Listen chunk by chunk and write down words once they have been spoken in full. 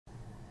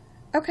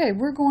Okay,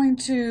 we're going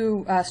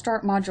to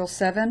start Module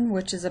 7,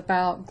 which is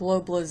about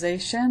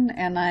globalization,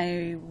 and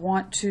I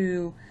want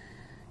to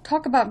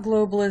talk about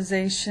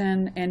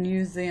globalization and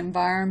use the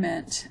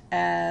environment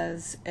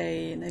as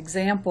an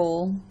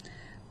example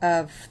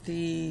of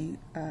the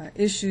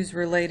issues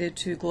related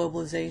to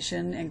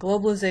globalization. And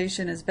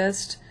globalization is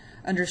best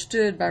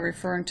understood by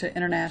referring to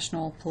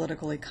international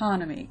political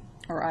economy,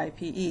 or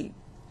IPE.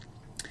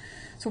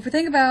 So if we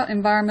think about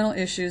environmental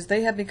issues,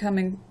 they have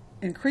become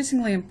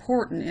increasingly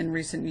important in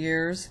recent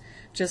years,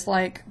 just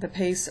like the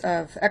pace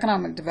of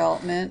economic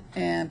development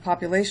and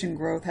population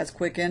growth has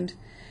quickened.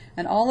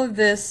 And all of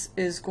this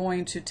is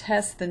going to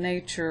test the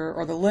nature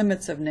or the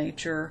limits of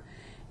nature,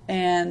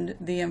 and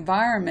the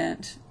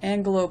environment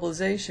and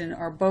globalization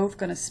are both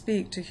going to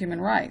speak to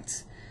human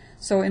rights.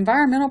 So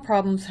environmental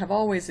problems have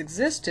always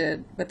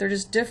existed, but they're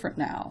just different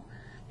now,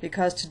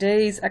 because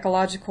today's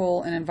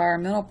ecological and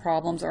environmental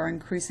problems are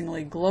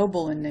increasingly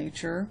global in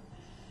nature.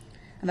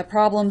 And the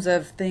problems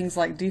of things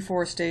like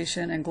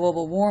deforestation and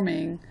global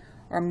warming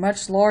are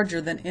much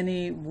larger than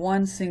any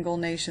one single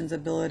nation's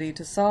ability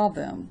to solve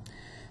them.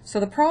 So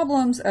the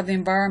problems of the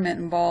environment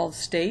involve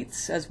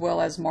states as well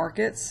as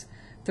markets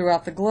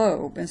throughout the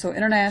globe. And so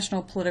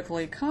international political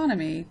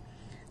economy,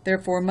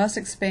 therefore, must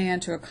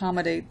expand to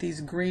accommodate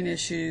these green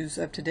issues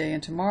of today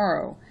and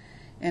tomorrow.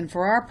 And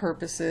for our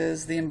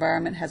purposes, the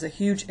environment has a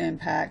huge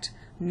impact,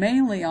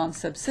 mainly on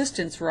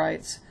subsistence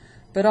rights,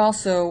 but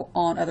also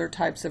on other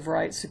types of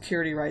rights,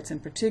 security rights in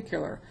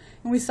particular.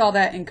 And we saw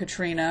that in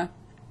Katrina,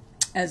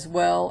 as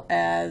well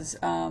as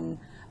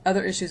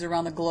other issues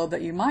around the globe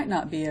that you might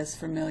not be as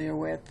familiar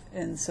with.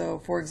 And so,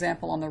 for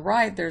example, on the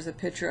right, there's a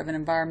picture of an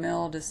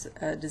environmental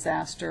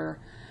disaster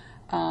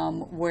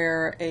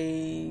where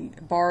a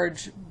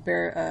barge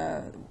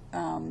that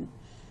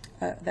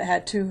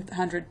had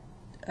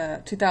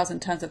 2,000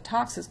 tons of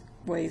toxic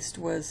waste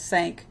was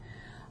sank.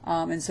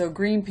 And so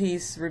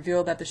Greenpeace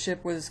revealed that the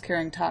ship was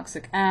carrying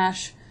toxic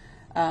ash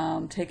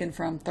taken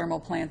from thermal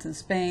plants in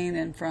Spain,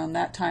 and from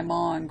that time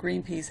on,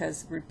 Greenpeace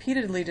has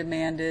repeatedly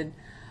demanded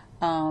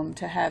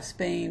to have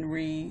Spain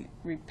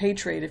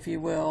repatriate, if you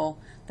will,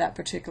 that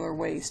particular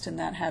waste, and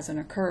that hasn't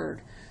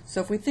occurred.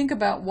 So if we think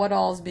about what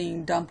all is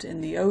being dumped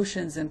in the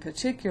oceans in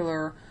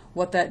particular,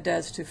 what that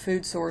does to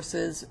food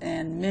sources,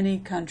 and many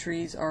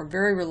countries are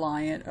very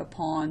reliant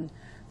upon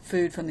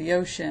food from the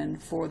ocean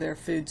for their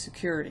food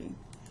security.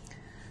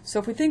 So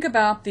if we think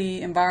about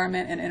the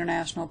environment and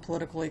international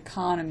political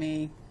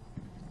economy,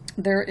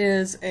 there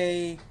is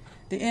the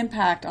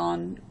impact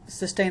on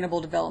sustainable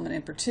development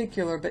in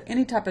particular, but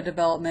any type of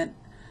development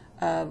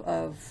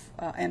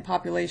and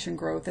population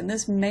growth, and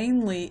this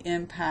mainly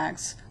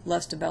impacts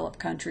less developed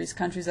countries,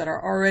 countries that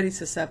are already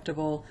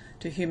susceptible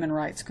to human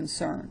rights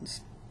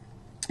concerns.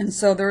 And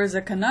so there is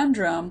a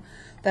conundrum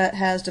that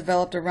has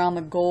developed around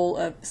the goal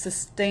of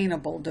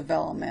sustainable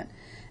development.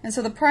 And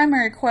so the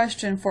primary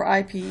question for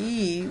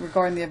IPE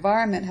regarding the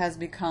environment has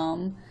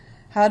become,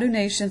 how do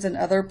nations and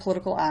other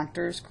political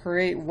actors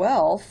create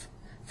wealth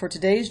for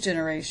today's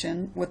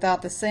generation without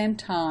at the same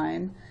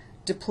time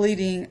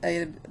depleting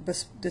a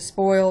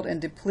despoiled and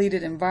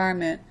depleted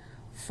environment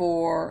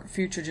for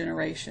future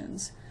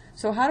generations?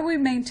 So how do we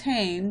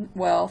maintain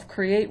wealth,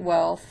 create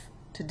wealth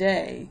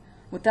today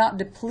without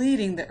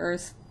depleting the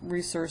Earth's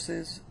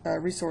resources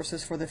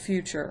for the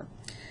future,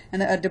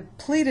 and a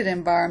depleted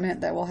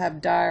environment that will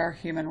have dire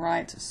human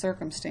rights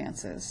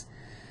circumstances?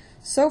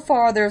 So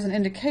far, there's an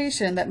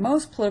indication that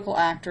most political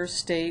actors,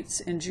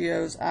 states,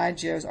 NGOs,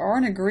 IGOs, are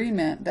in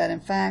agreement that,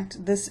 in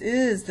fact, this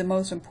is the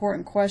most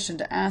important question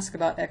to ask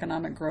about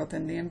economic growth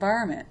in the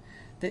environment,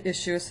 the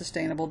issue of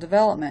sustainable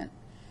development.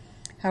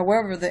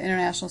 However, the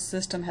international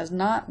system has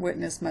not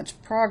witnessed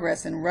much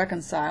progress in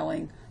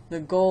reconciling the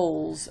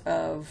goals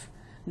of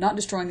not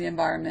destroying the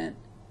environment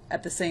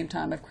at the same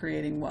time of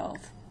creating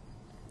wealth.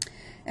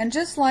 And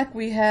just like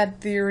we had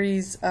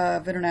theories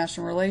of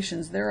international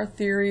relations, there are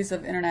theories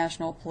of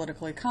international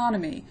political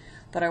economy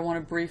that I want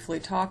to briefly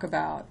talk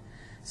about.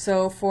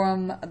 So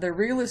from the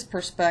realist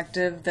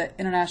perspective, the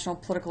international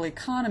political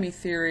economy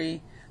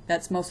theory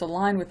that's most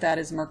aligned with that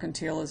is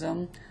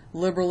mercantilism,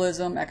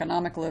 liberalism,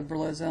 economic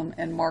liberalism,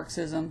 and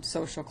Marxism,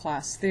 social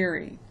class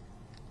theory.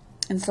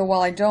 And so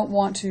while I don't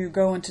want to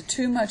go into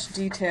too much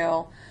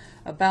detail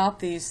about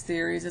these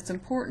theories, it's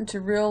important to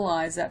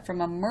realize that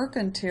from a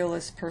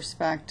mercantilist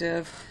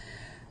perspective,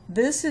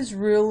 this is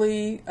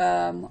really,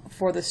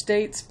 for the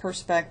state's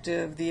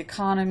perspective, the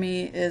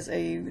economy is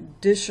an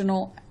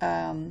additional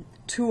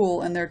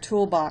tool in their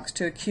toolbox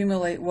to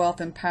accumulate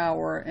wealth and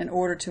power in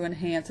order to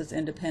enhance its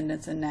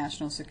independence and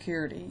national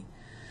security.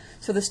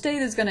 So the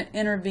state is going to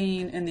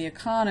intervene in the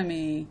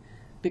economy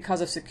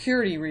because of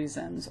security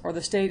reasons, or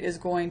the state is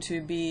going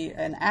to be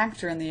an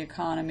actor in the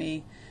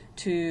economy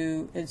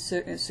to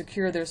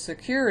secure their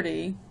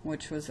security,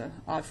 which was an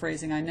odd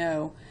phrasing, I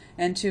know,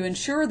 and to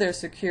ensure their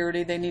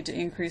security, they need to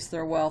increase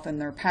their wealth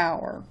and their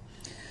power.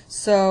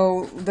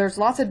 So there's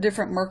lots of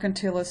different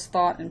mercantilist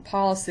thought and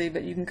policy,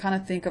 but you can kind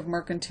of think of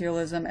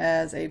mercantilism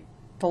as a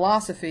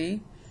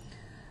philosophy.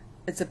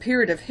 It's a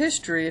period of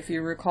history, if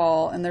you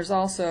recall, and there's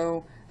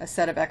also a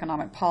set of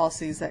economic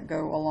policies that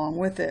go along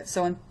with it.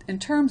 So in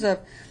terms of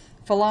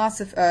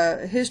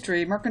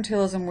history,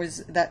 mercantilism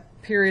was that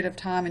period of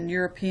time in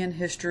European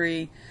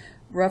history,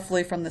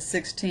 roughly from the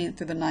 16th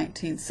through the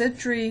 19th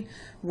century,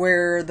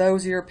 where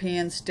those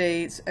European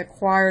states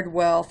acquired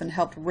wealth and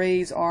helped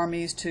raise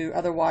armies to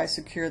otherwise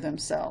secure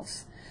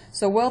themselves.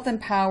 So wealth and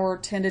power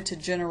tended to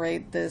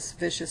generate this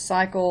vicious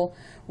cycle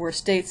where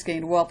states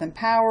gained wealth and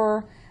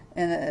power,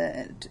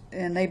 and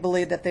they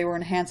believed that they were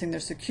enhancing their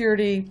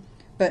security,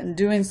 but in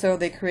doing so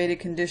they created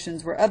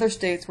conditions where other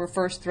states were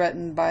first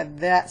threatened by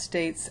that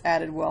state's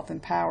added wealth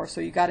and power.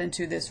 So you got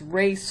into this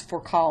race for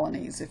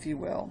colonies, if you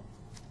will.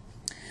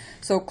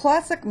 So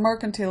classic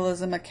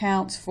mercantilism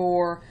accounts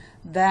for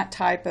that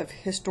type of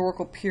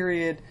historical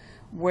period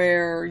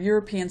where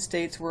European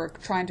states were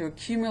trying to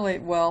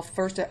accumulate wealth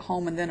first at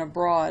home and then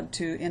abroad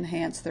to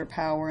enhance their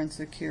power and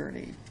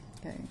security.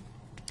 Okay.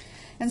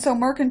 And so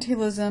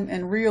mercantilism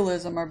and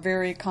realism are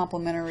very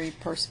complementary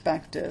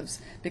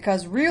perspectives,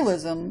 because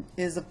realism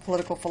is a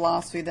political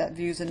philosophy that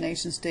views a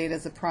nation state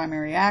as a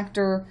primary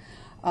actor,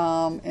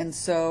 and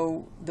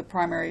so the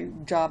primary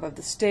job of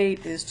the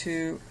state is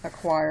to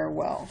acquire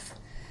wealth.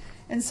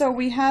 And so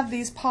we have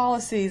these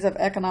policies of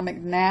economic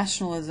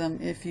nationalism,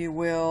 if you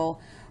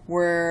will,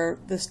 where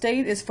the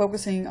state is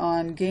focusing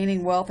on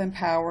gaining wealth and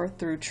power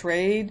through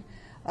trade,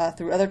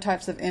 through other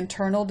types of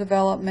internal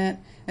development,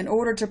 in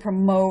order to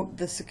promote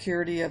the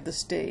security of the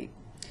state.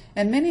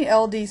 And many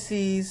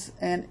LDCs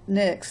and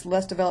NICs,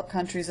 less developed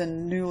countries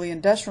and newly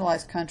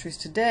industrialized countries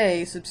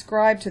today,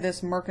 subscribe to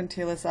this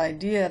mercantilist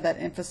idea that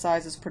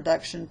emphasizes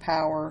production,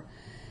 power,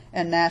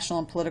 and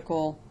national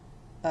political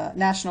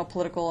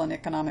and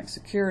economic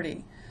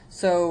security.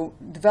 So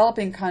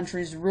developing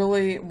countries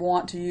really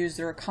want to use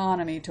their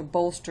economy to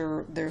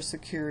bolster their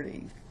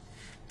security.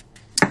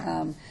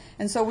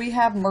 And so we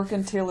have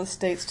mercantilist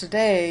states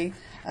today.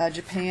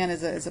 Japan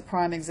is a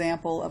prime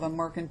example of a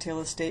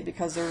mercantilist state,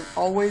 because they're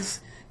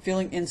always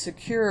feeling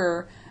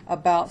insecure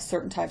about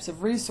certain types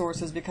of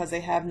resources because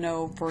they have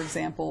no, for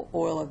example,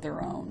 oil of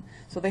their own.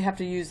 So they have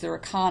to use their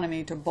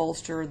economy to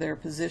bolster their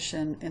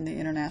position in the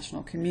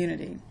international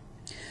community.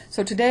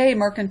 So today,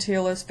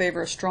 mercantilists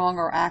favor a strong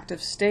or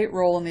active state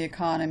role in the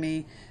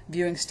economy,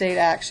 viewing state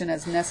action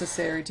as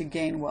necessary to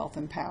gain wealth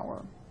and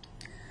power.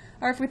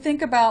 Or if we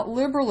think about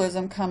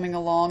liberalism coming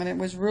along, and it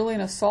was really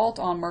an assault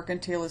on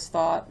mercantilist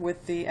thought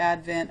with the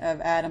advent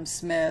of Adam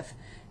Smith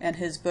and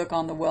his book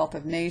on the wealth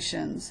of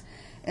nations.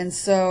 And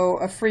so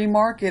a free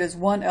market is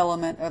one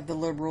element of the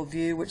liberal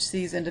view, which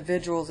sees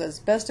individuals as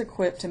best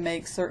equipped to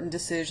make certain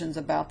decisions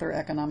about their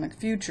economic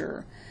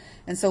future.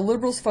 And so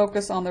liberals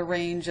focus on the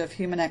range of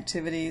human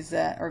activities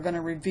that are going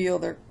to reveal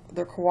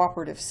their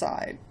cooperative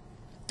side.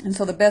 And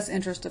so the best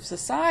interest of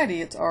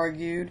society, it's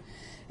argued,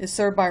 is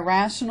served by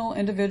rational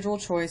individual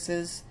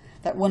choices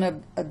that,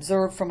 when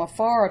observed from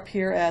afar,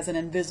 appear as an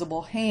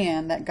invisible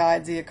hand that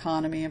guides the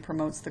economy and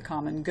promotes the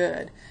common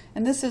good.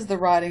 And this is the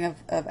writing of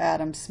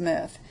Adam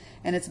Smith,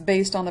 and it's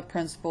based on the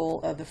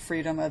principle of the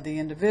freedom of the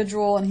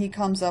individual, and he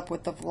comes up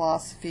with the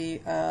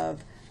philosophy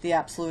of the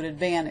absolute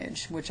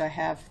advantage, which I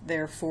have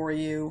there for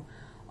you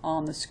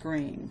on the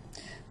screen.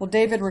 Well,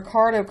 David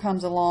Ricardo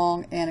comes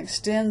along and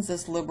extends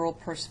this liberal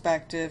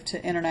perspective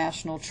to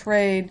international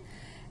trade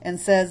and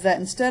says that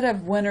instead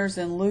of winners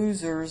and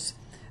losers,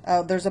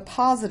 there's a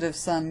positive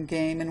sum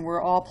game, and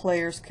where all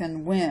players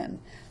can win.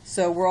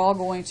 So we're all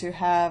going to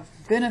have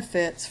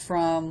benefits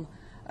from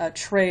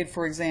trade,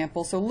 for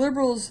example. So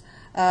liberals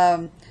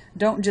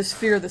don't just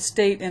fear the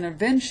state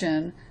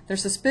intervention, they're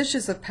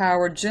suspicious of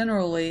power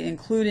generally,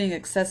 including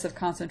excessive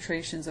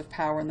concentrations of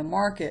power in the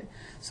market.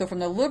 So from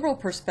the liberal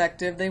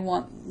perspective, they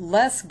want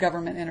less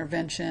government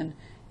intervention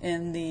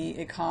in the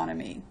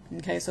economy.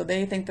 Okay, so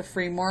they think the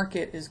free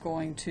market is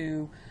going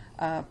to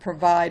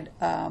provide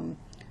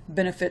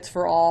benefits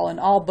for all, and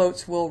all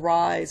boats will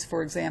rise,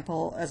 for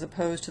example, as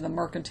opposed to the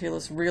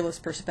mercantilist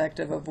realist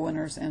perspective of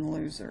winners and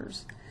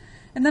losers.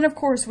 And then, of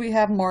course, we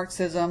have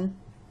Marxism,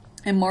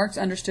 and Marx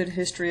understood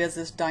history as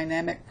this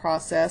dynamic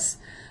process.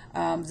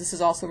 This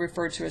is also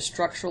referred to as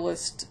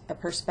structuralist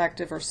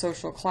perspective or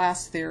social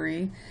class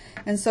theory.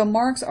 And so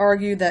Marx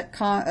argued that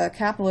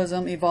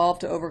capitalism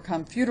evolved to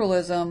overcome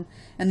feudalism,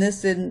 and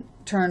this in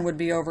turn would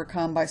be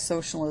overcome by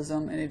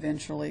socialism and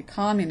eventually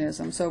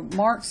communism. So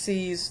Marx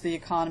sees the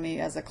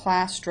economy as a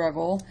class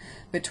struggle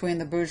between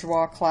the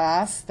bourgeois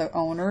class, the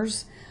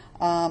owners,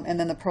 and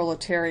then the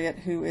proletariat,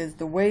 who is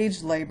the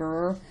wage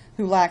laborer,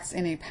 who lacks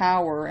any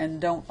power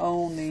and don't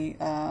own the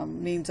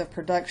means of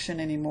production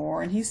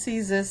anymore. And he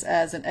sees this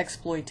as an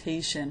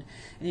exploitation,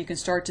 and you can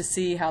start to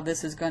see how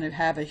this is going to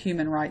have a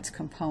human rights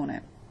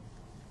component.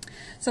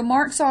 So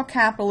Marx saw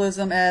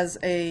capitalism as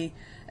a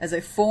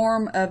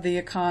form of the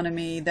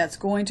economy that's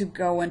going to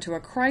go into a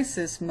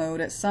crisis mode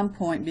at some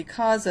point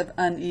because of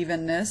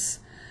unevenness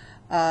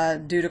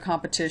due to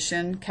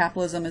competition.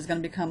 Capitalism is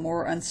going to become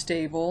more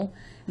unstable,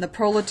 and the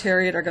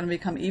proletariat are going to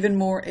become even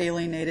more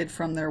alienated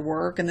from their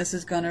work, and this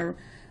is going to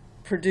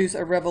produce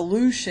a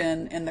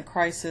revolution in the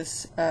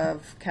crisis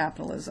of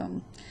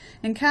capitalism.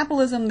 And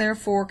capitalism,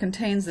 therefore,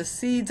 contains the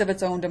seeds of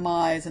its own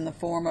demise in the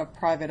form of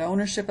private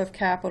ownership of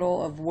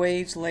capital, of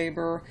wage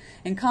labor,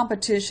 and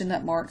competition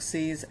that Marx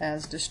sees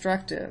as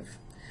destructive.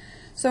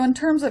 So in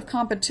terms of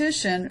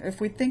competition, if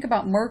we think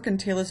about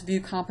mercantilists view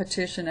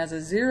competition as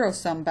a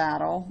zero-sum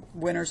battle,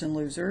 winners and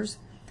losers.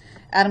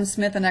 Adam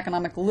Smith and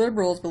economic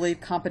liberals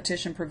believe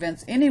competition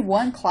prevents any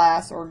one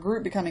class or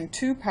group becoming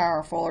too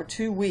powerful or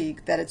too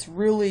weak, that it's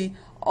really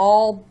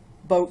all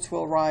boats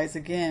will rise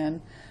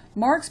again.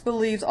 Marx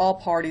believes all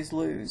parties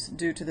lose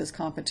due to this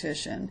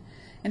competition,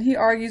 and he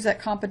argues that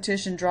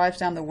competition drives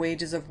down the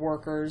wages of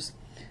workers,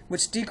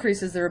 which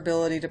decreases their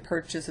ability to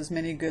purchase as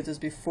many goods as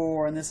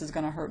before, and this is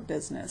going to hurt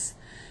business.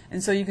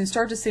 And so you can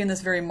start to see in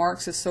this very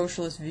Marxist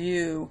socialist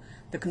view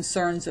the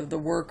concerns of the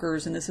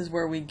workers, and this is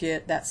where we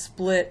get that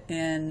split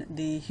in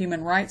the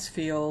human rights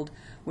field,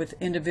 with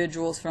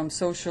individuals from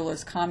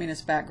socialist,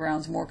 communist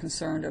backgrounds more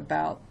concerned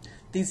about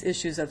these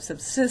issues of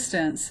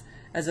subsistence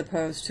as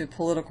opposed to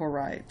political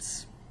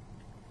rights.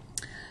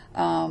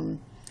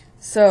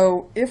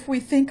 So if we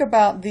think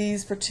about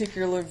these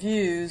particular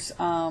views,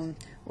 well,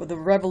 the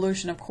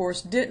revolution, of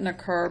course, didn't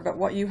occur, but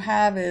what you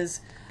have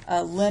is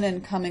Lenin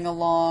coming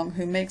along,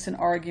 who makes an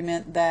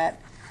argument that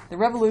the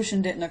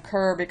revolution didn't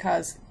occur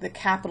because the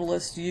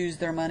capitalists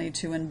used their money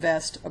to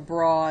invest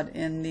abroad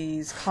in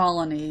these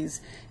colonies,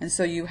 and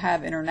so you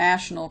have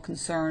international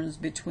concerns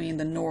between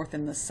the North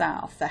and the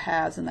South, the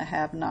haves and the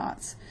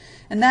have-nots.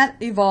 And that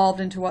evolved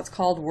into what's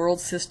called world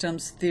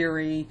systems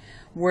theory,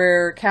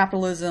 where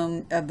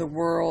capitalism of the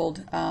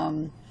world,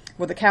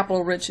 where the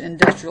capital-rich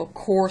industrial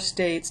core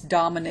states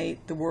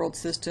dominate the world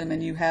system,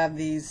 and you have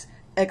these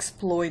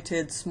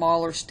exploited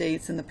smaller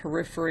states in the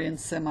periphery and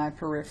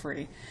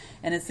semi-periphery.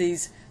 And it's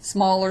these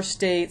smaller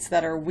states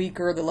that are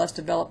weaker, the less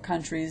developed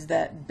countries,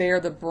 that bear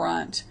the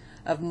brunt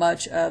of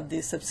much of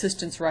the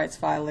subsistence rights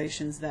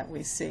violations that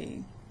we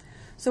see.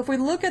 So if we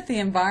look at the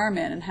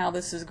environment and how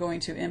this is going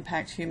to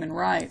impact human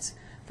rights,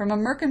 from a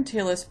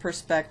mercantilist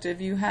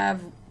perspective, you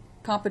have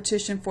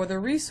competition for the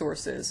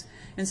resources.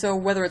 And so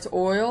whether it's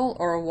oil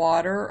or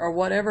water or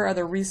whatever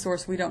other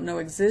resource we don't know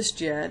exists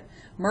yet,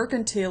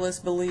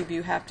 mercantilists believe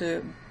you have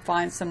to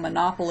find some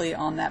monopoly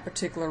on that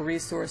particular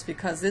resource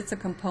because it's a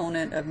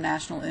component of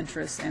national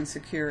interests and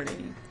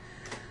security.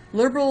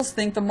 Liberals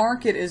think the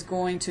market is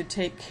going to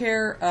take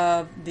care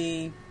of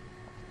the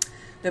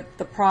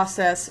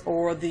process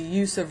or the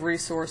use of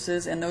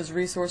resources, and those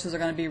resources are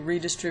going to be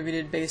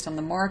redistributed based on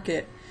the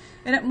market.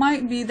 And it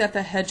might be that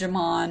the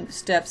hegemon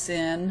steps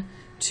in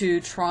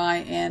to try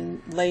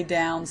and lay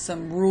down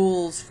some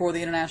rules for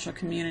the international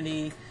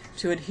community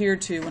to adhere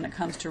to when it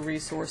comes to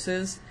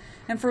resources.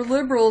 And for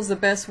liberals, the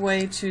best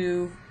way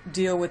to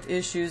deal with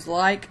issues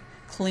like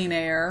clean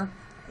air,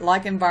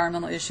 like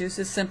environmental issues,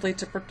 is simply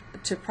to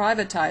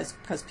privatize,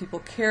 because people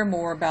care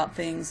more about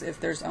things if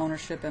there's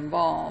ownership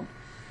involved.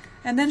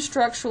 And then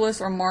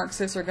structuralists or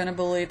Marxists are going to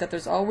believe that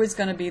there's always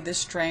going to be this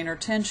strain or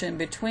tension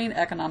between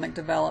economic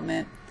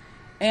development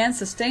and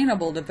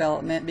sustainable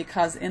development,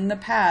 because in the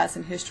past,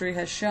 and history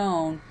has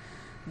shown,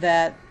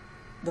 that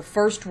the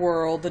first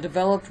world, the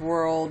developed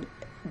world,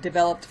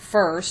 developed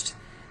first,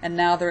 and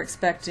now they're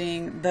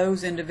expecting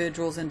those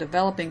individuals in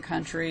developing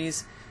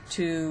countries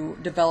to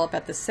develop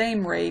at the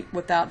same rate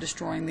without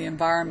destroying the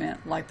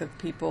environment like the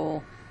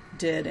people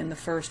did in the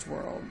first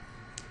world.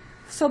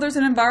 So there's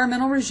an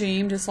environmental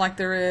regime just like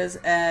there is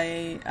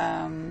a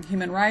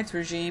human rights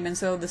regime, and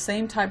so the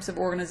same types of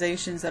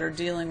organizations that are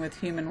dealing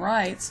with human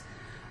rights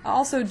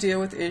also deal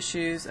with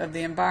issues of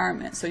the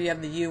environment. So you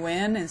have the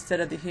UN, instead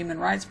of the Human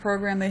Rights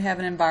Program, they have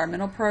an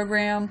environmental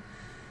program.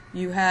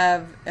 You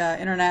have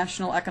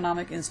international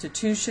economic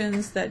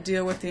institutions that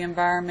deal with the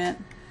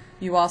environment.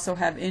 You also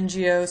have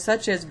NGOs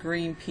such as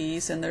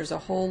Greenpeace, and there's a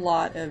whole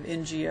lot of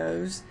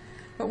NGOs.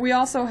 But we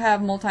also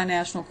have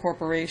multinational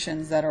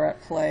corporations that are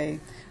at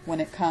play when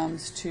it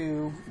comes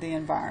to the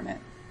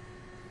environment.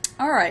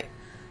 All right.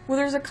 Well,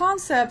 there's a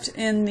concept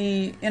in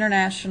the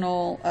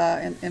international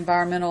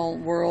environmental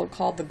world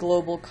called the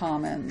global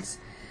commons.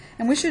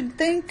 And we should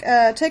take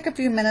a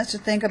few minutes to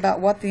think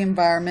about what the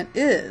environment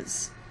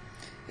is.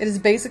 It is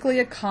basically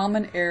a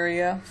common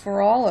area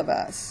for all of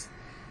us.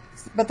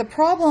 But the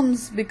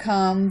problems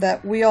become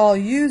that we all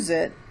use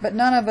it, but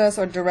none of us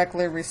are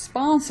directly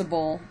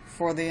responsible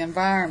for the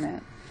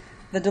environment.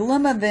 The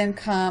dilemma then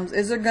comes,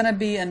 is there going to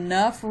be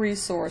enough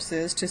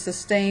resources to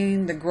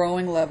sustain the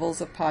growing levels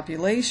of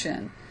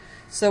population?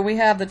 So we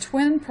have the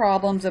twin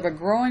problems of a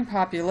growing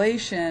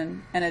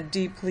population and a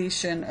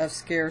depletion of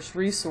scarce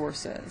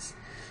resources.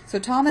 So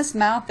Thomas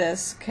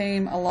Malthus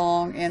came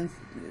along and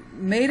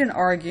made an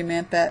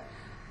argument that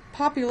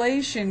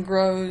population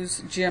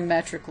grows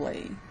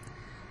geometrically,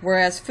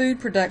 whereas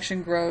food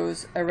production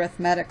grows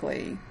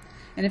arithmetically.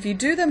 And if you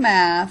do the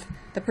math,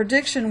 the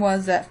prediction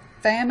was that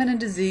famine and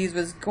disease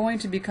was going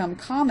to become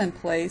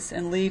commonplace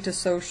and lead to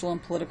social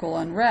and political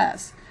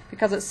unrest.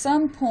 because at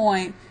some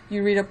point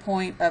you reach a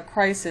point of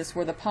crisis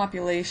where the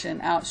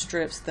population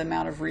outstrips the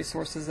amount of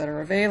resources that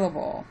are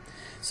available.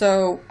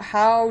 So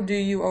how do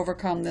you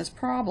overcome this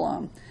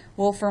problem?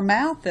 Well, for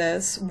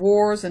Malthus,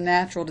 wars and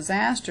natural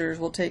disasters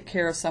will take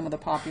care of some of the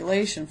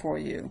population for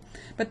you.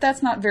 But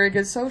that's not very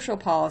good social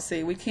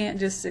policy. We can't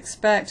just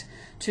expect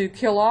to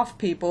kill off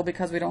people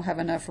because we don't have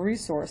enough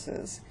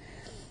resources.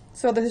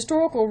 So the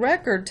historical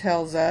record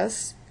tells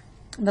us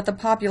that the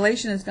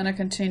population is going to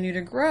continue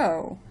to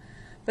grow.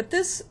 But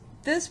this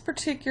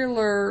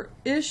particular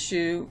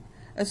issue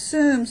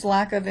assumes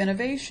lack of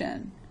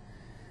innovation.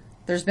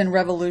 There's been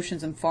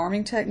revolutions in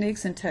farming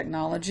techniques and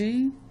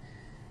technology.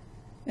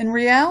 In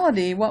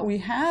reality, what we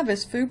have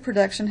is food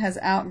production has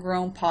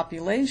outgrown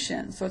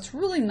population. So it's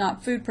really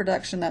not food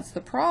production that's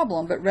the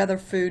problem, but rather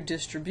food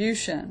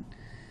distribution.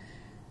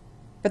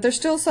 But there's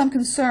still some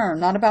concern,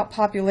 not about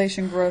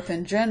population growth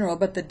in general,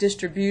 but the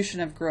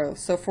distribution of growth.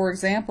 So for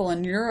example,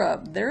 in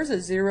Europe, there's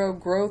a zero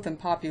growth in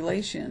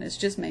population. It's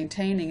just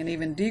maintaining and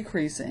even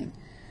decreasing.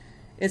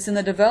 It's in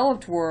the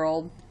developed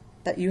world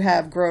that you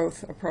have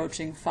growth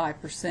approaching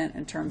 5%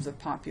 in terms of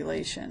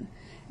population.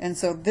 And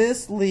so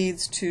this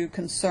leads to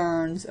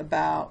concerns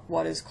about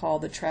what is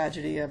called the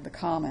tragedy of the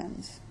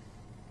commons.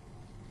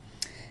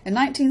 In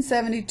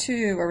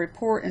 1972, a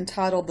report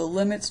entitled The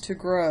Limits to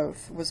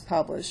Growth was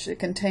published. It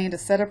contained a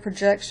set of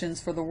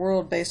projections for the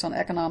world based on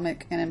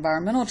economic and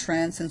environmental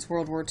trends since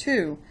World War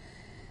II,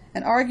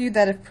 and argued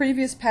that if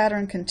previous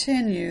pattern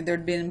continued, there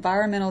would be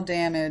environmental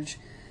damage,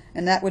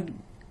 and that would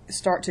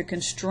start to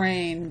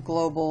constrain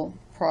global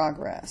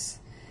progress.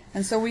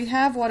 And so we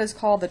have what is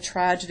called the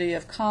tragedy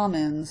of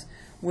commons,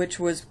 which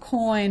was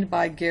coined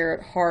by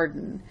Garrett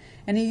Hardin.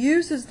 And he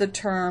uses the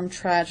term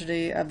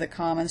tragedy of the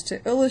commons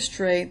to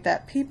illustrate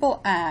that people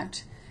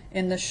act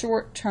in the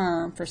short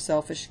term for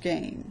selfish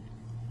gain.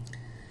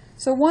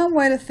 So one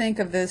way to think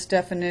of this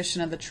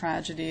definition of the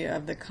tragedy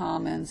of the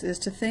commons is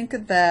to think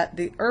of that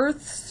the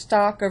Earth's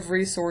stock of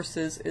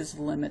resources is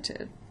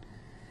limited.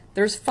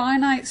 There's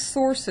finite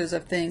sources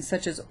of things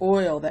such as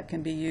oil that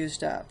can be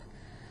used up.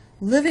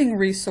 Living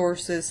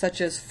resources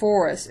such as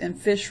forests and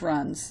fish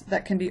runs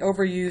that can be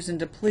overused and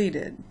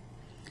depleted.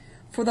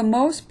 For the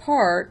most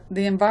part,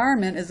 the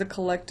environment is a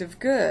collective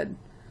good,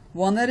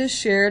 one that is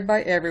shared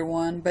by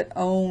everyone but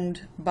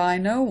owned by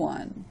no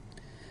one.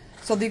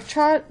 So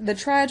the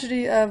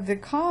tragedy of the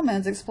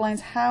commons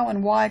explains how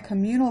and why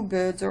communal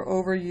goods are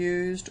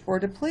overused or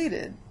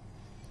depleted.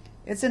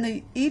 It's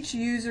in each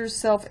user's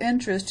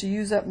self-interest to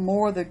use up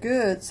more of the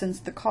goods since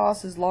the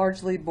cost is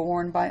largely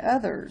borne by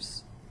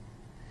others.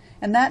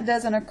 And that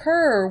doesn't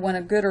occur when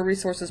a good or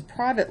resource is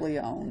privately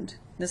owned.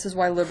 This is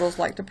why liberals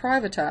like to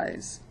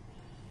privatize.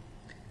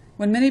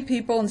 When many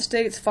people and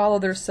states follow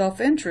their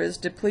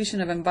self-interest,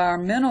 depletion of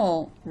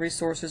environmental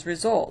resources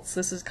results.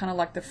 This is kind of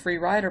like the free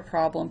rider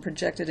problem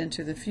projected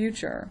into the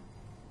future.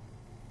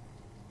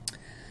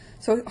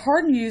 So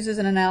Hardin uses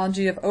an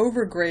analogy of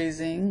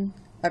overgrazing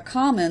a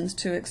commons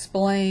to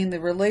explain the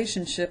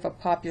relationship of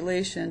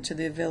population to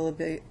the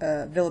availability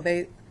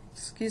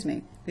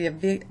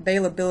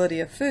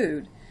of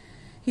food.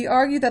 He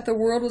argued that the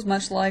world was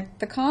much like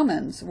the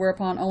commons,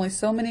 whereupon only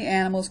so many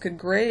animals could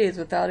graze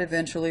without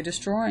eventually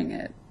destroying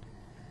it.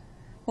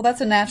 Well,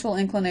 that's a natural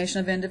inclination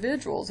of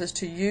individuals, is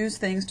to use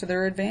things to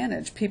their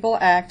advantage. People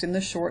act in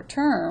the short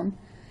term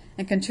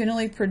and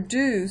continually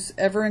produce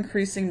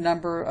ever-increasing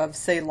number of,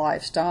 say,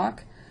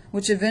 livestock,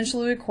 which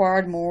eventually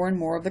required more and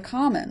more of the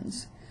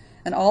commons.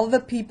 And all of the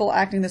people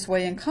acting this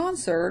way in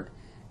concert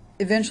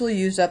eventually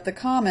used up the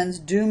commons,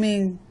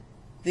 dooming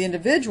the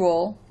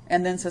individual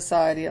and then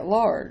society at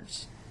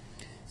large.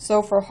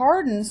 So for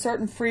Hardin,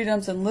 certain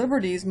freedoms and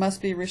liberties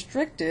must be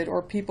restricted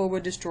or people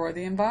would destroy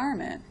the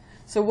environment.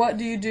 So what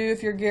do you do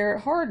if you're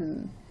Garrett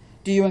Hardin?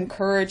 Do you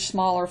encourage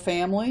smaller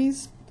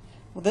families?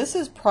 Well, this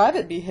is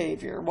private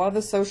behavior. What are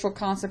the social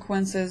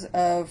consequences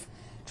of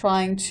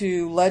trying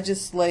to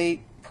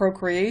legislate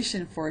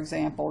procreation, for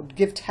example?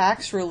 Give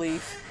tax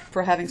relief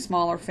for having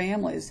smaller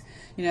families.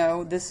 You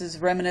know, this is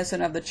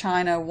reminiscent of the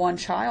China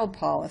one-child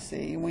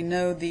policy. We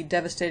know the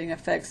devastating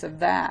effects of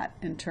that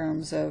in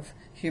terms of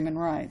human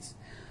rights.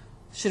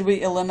 Should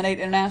we eliminate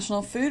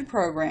international food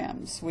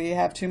programs? We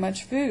have too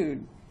much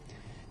food.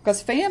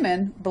 Because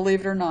famine,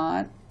 believe it or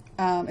not,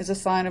 is a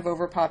sign of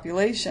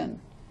overpopulation.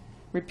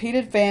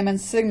 Repeated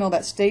famines signal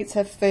that states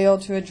have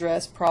failed to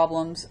address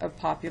problems of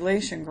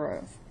population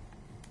growth.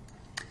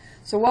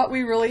 So what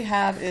we really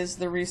have is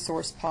the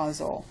resource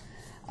puzzle.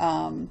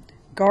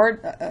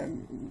 Garrett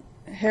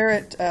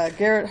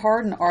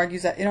Hardin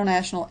argues that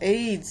international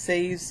aid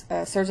serves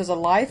as a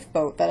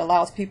lifeboat that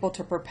allows people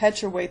to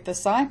perpetuate the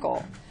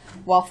cycle.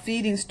 While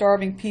feeding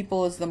starving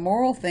people is the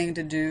moral thing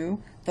to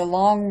do, the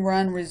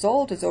long-run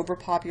result is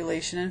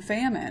overpopulation and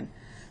famine.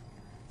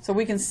 So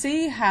we can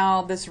see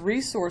how this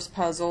resource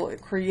puzzle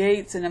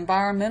creates an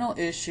environmental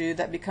issue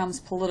that becomes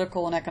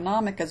political and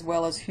economic as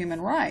well as human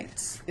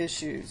rights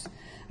issues.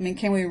 I mean,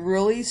 can we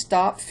really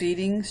stop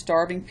feeding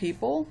starving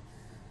people?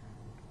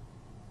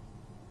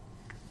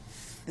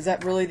 Is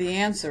that really the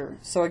answer?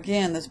 So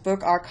again, this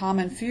book, Our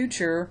Common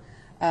Future,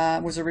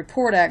 was a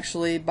report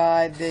actually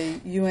by the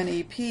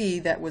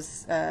UNEP that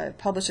was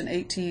published in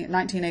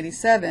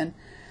 1987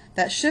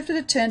 that shifted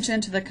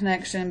attention to the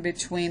connection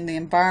between the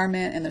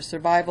environment and the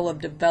survival of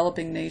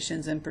developing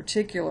nations in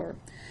particular.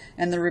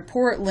 And the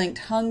report linked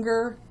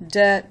hunger,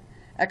 debt,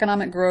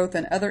 economic growth,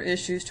 and other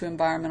issues to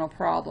environmental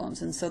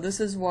problems. And so this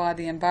is why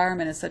the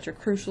environment is such a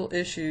crucial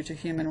issue to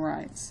human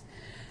rights.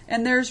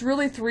 And there's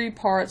really three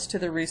parts to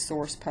the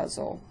resource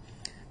puzzle.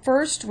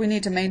 First, we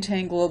need to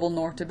maintain global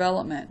north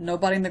development.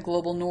 Nobody in the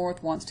global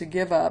north wants to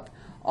give up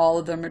all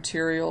of their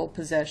material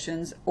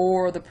possessions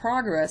or the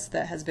progress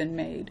that has been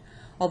made,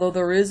 although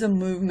there is a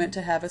movement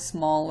to have a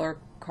smaller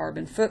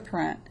carbon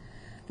footprint.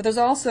 But there's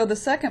also the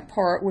second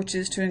part, which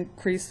is to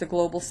increase the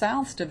global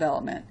south's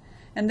development.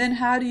 And then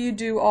how do you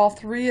do all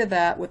three of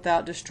that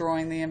without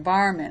destroying the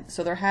environment?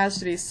 So there has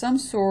to be some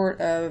sort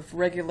of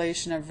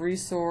regulation of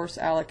resource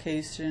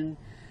allocation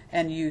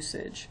and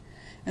usage.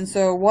 And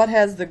so what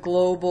has been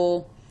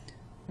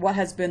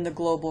the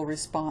global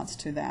response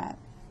to that?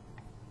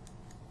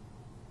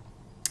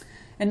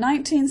 In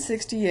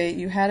 1968,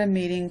 you had a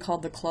meeting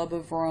called the Club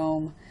of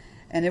Rome,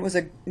 and it was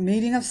a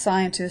meeting of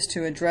scientists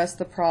to address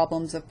the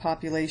problems of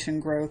population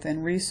growth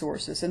and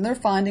resources. And their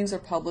findings are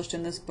published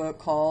in this book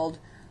called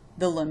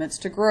The Limits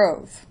to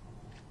Growth.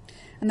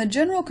 And the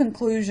general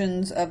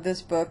conclusions of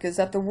this book is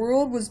that the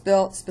world was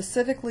built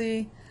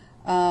specifically,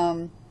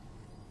 that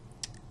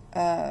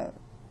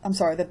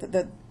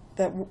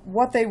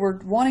what they were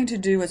wanting to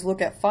do is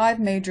look at 5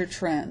 major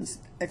trends: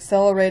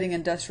 accelerating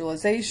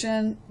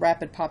industrialization,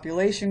 rapid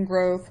population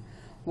growth,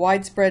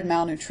 widespread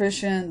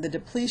malnutrition, the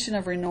depletion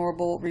of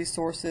renewable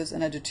resources,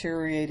 and a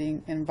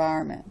deteriorating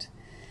environment.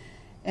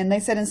 And they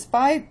said in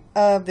spite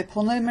of the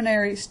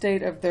preliminary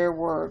state of their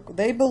work,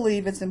 they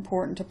believe it's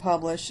important to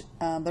publish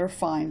their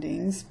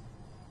findings.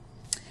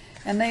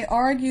 And they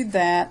argued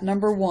that,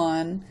 number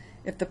one,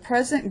 if the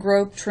present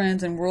growth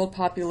trends in world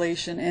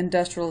population,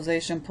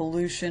 industrialization,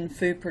 pollution,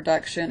 food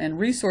production, and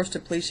resource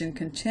depletion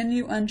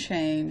continue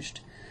unchanged,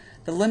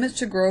 the limits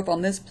to growth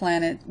on this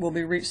planet will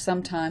be reached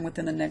sometime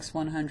within the next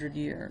 100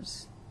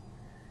 years.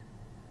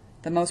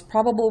 The most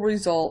probable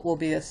result will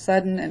be a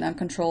sudden and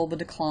uncontrollable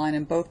decline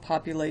in both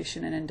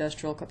population and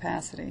industrial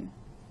capacity.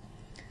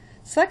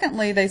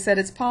 Secondly, they said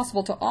it's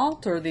possible to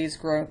alter these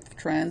growth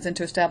trends and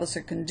to establish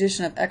a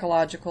condition of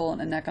ecological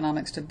and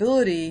economic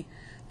stability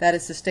that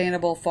is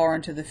sustainable far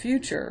into the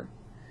future.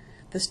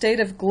 The state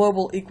of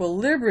global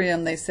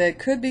equilibrium, they said,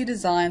 could be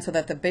designed so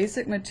that the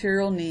basic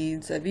material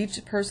needs of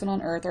each person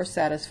on Earth are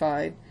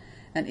satisfied,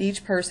 and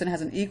each person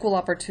has an equal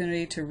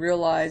opportunity to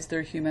realize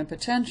their human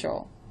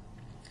potential.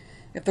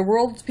 If the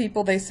world's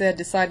people, they said,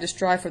 decide to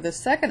strive for the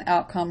second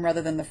outcome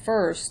rather than the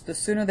first, the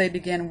sooner they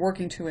begin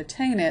working to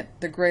attain it,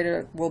 the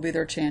greater will be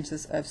their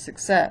chances of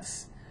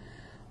success.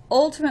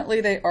 Ultimately,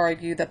 they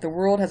argue that the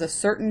world has a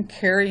certain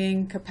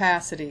carrying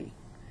capacity,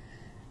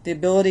 the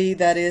ability,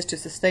 that is, to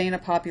sustain a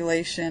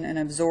population and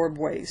absorb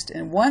waste.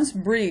 And once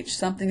breached,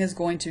 something is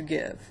going to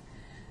give.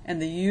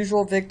 And the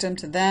usual victim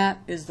to that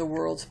is the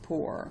world's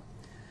poor.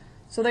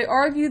 So they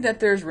argue that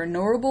there's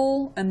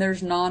renewable and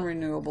there's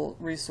non-renewable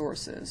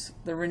resources.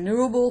 The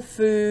renewable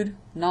food,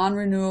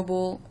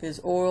 non-renewable is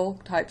oil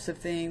types of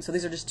things. So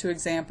these are just 2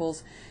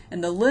 examples.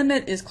 And the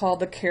limit is called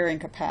the carrying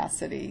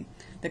capacity.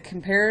 The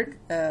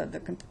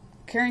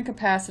carrying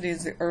capacity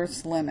is the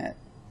Earth's limit.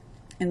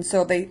 And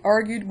so they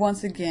argued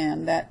once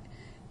again that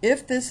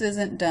if this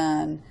isn't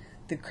done,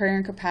 the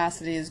carrying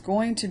capacity is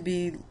going to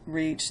be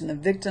reached, and the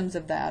victims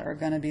of that are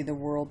going to be the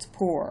world's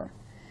poor.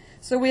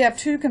 So we have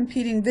 2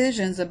 competing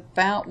visions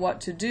about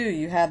what to do.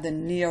 You have the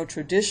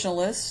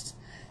neo-traditionalists,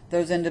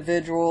 those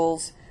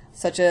individuals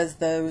such as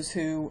those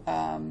who,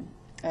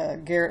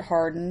 Garrett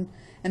Hardin,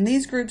 and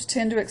these groups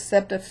tend to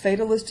accept a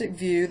fatalistic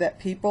view that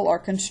people are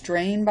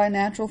constrained by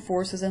natural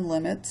forces and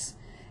limits,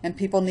 and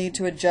people need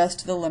to adjust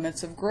to the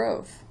limits of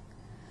growth.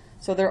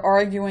 So they're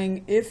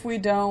arguing if we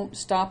don't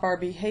stop our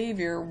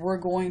behavior, we're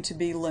going to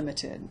be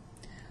limited.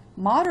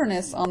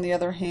 Modernists, on the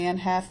other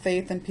hand, have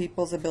faith in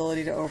people's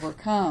ability to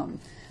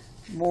overcome,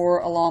 more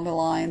along the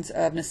lines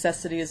of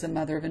necessity is the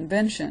mother of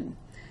invention,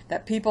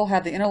 that people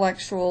have the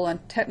intellectual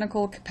and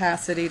technical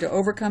capacity to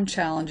overcome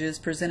challenges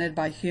presented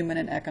by human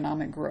and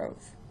economic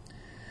growth.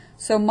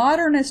 So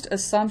modernist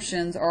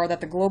assumptions are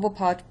that the global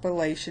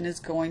population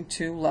is going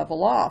to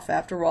level off.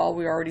 After all,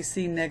 we already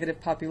see negative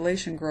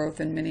population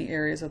growth in many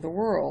areas of the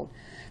world,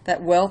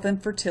 that wealth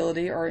and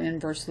fertility are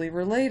inversely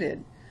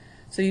related.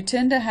 So you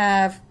tend to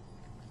have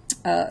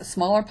a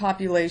smaller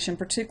population,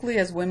 particularly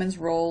as women's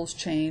roles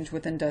change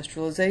with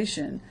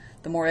industrialization.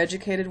 The more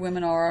educated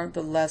women are,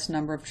 the less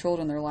number of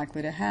children they're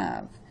likely to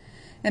have.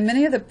 And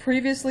many of the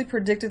previously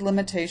predicted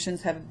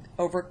limitations have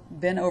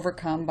been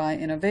overcome by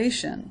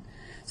innovation.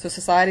 So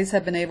societies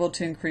have been able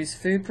to increase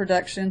food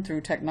production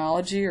through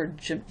technology or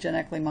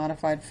genetically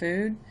modified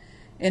food.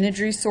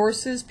 Energy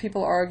sources,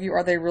 people argue,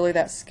 are they really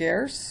that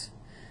scarce?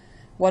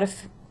 What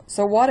if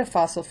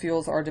fossil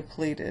fuels are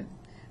depleted?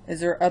 Is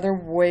there other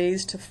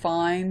ways to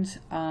find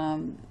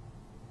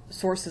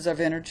sources of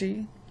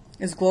energy?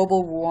 Is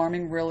global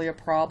warming really a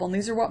problem?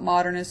 These are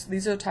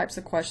the types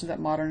of questions that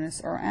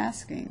modernists are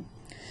asking.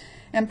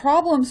 And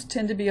problems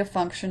tend to be a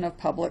function of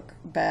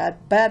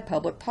bad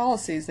public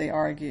policies, they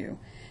argue.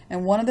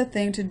 And one of the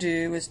things to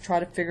do is try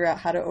to figure out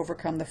how to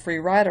overcome the free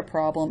rider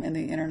problem in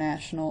the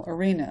international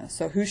arena.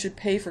 So who should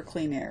pay for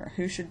clean air?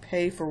 Who should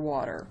pay for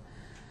water?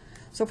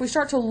 So if we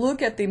start to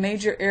look at the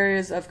major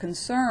areas of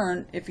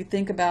concern, if you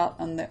think about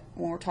when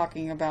we're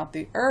talking about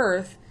the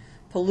earth,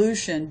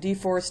 pollution,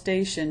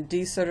 deforestation,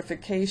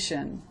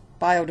 desertification,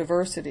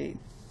 biodiversity.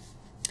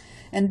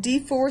 And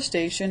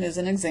deforestation is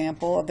an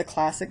example of the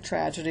classic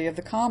tragedy of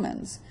the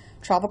commons.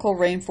 Tropical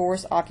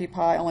rainforests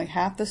occupy only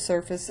half the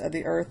surface of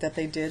the earth that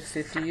they did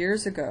 50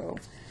 years ago.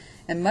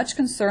 And much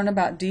concern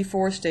about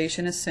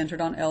deforestation is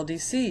centered on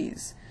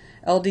LDCs.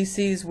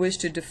 LDCs wish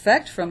to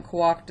defect from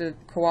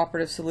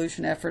cooperative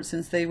solution efforts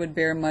since they would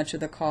bear much of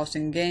the cost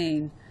and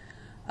gain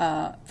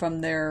from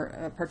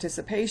their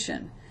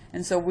participation.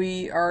 And so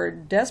we are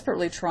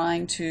desperately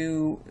trying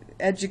to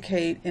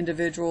educate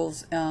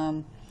individuals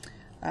in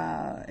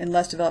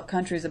less developed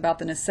countries about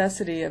the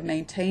necessity of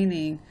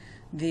maintaining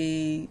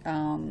the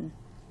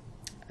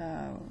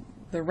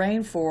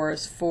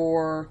rainforest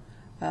for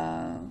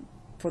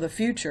the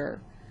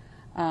future.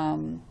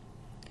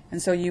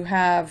 And so you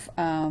have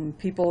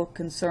people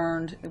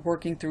concerned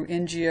working through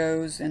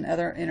NGOs and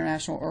other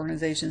international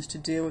organizations to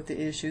deal with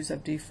the issues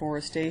of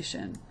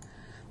deforestation.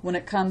 When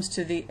it comes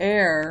to the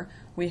air,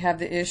 we have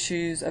the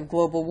issues of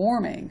global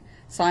warming.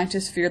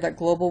 Scientists fear that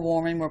global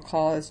warming will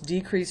cause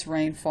decreased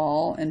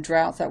rainfall and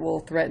droughts that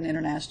will threaten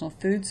international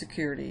food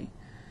security.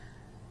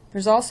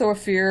 There's also a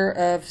fear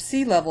of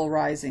sea level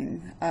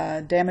rising,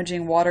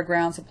 damaging water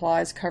ground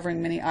supplies,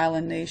 covering many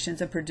island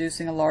nations, and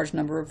producing a large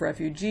number of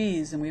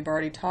refugees. And we've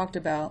already talked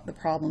about the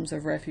problems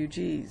of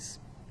refugees.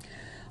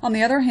 On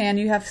the other hand,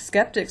 you have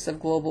skeptics of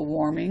global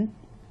warming,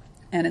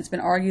 and it's been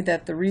argued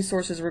that the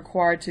resources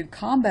required to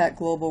combat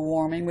global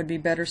warming would be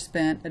better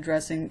spent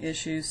addressing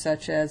issues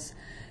such as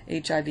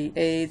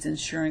HIV/AIDS,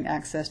 ensuring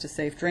access to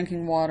safe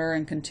drinking water,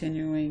 and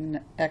continuing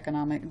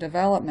economic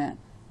development.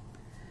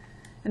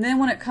 And then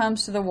when it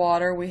comes to the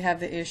water, we have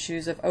the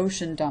issues of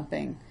ocean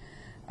dumping,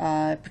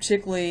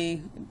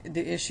 particularly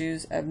the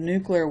issues of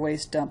nuclear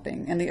waste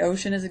dumping. And the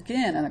ocean is,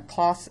 again,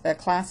 a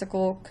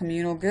classical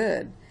communal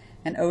good,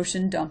 and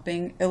ocean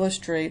dumping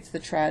illustrates the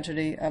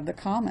tragedy of the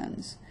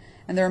commons.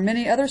 And there are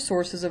many other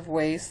sources of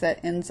waste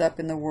that ends up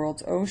in the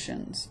world's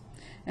oceans.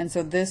 And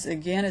so this,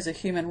 again, is a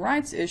human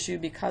rights issue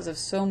because of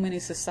so many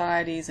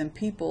societies and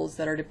peoples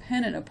that are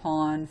dependent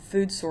upon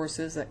food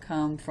sources that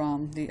come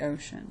from the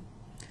ocean.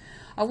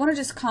 I want to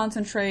just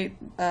concentrate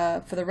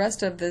for the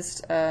rest of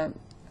this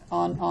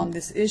on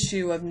this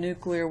issue of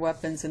nuclear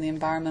weapons and the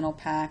environmental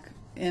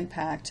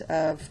impact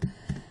of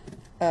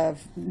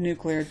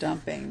nuclear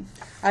dumping.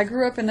 I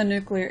grew up in the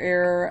nuclear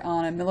era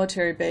on a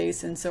military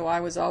base, and so I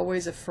was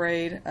always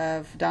afraid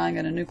of dying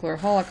in a nuclear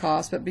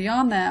holocaust. But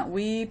beyond that,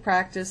 we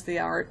practiced the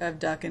art of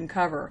duck and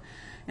cover.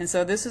 And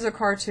so this is a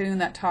cartoon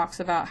that talks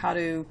about how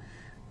to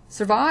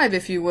survive,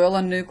 if you will,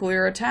 a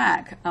nuclear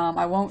attack.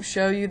 I won't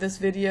show you this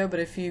video, but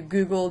if you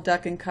Google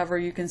duck and cover,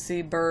 you can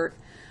see Bert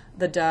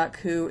the duck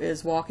who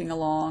is walking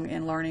along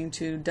and learning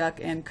to duck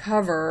and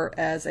cover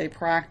as a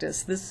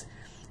practice. This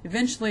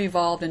eventually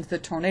evolved into the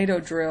tornado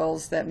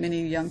drills that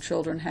many young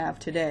children have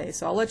today.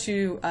 So I'll let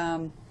you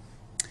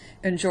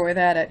enjoy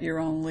that at your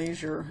own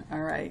leisure.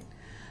 All right.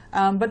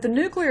 But the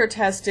nuclear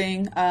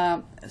testing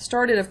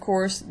started, of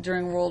course,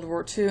 during World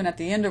War II and at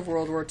the end of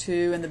World War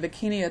II, and the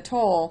Bikini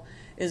Atoll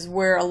is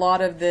where a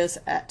lot of this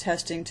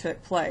testing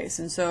took place.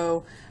 And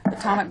so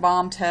atomic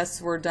bomb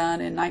tests were done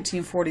in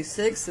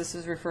 1946. This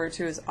is referred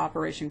to as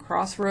Operation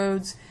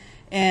Crossroads.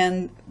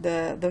 And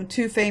the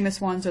two famous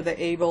ones are the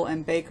Abel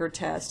and Baker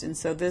test. And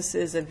so this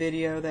is a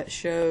video that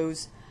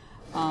shows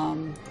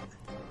that,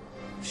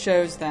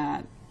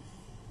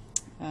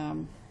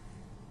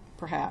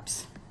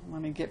 perhaps.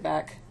 Let me get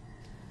back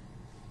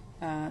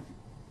so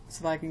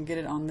that I can get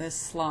it on this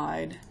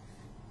slide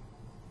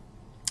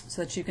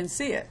so that you can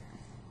see it.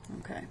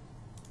 Okay.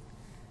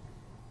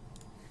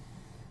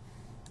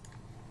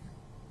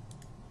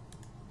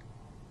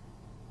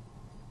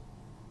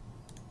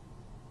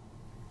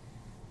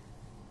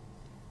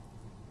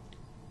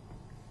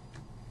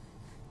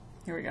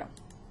 Here we go.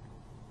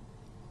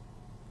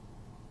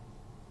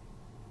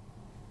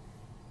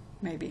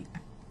 Maybe.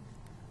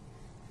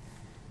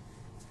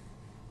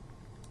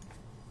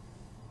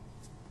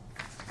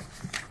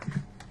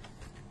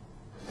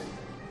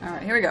 All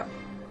right, here we go.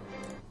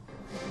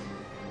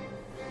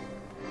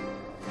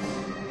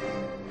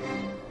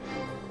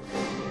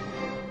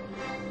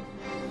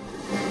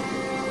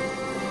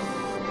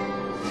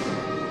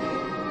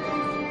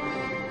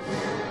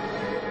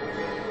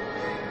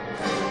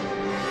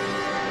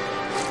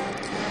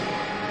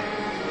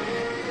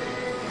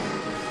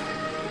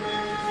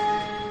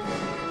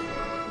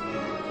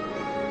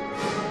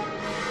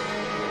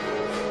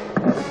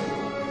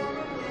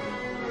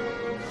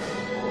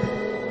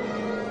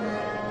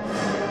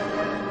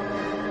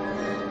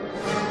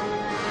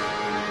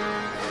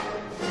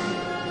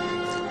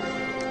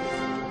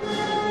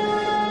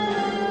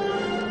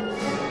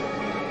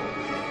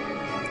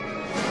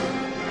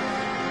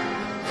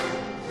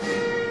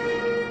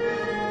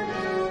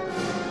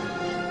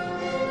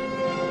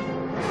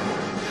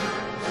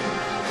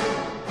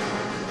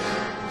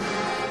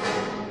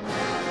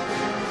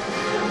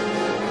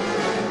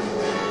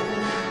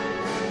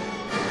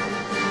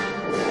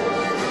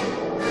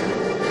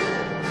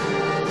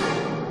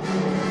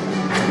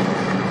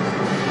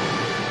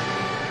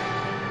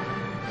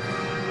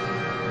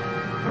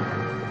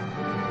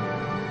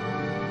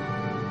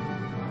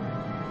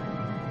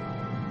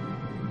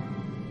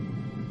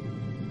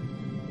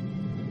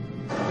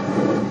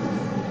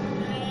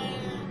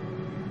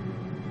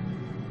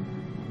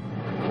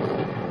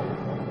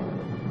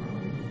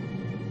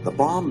 The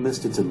bomb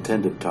missed its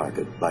intended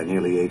target by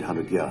nearly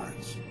 800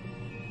 yards.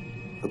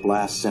 The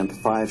blast sent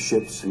 5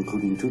 ships,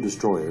 including 2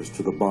 destroyers,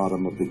 to the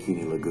bottom of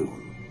Bikini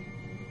Lagoon.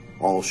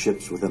 All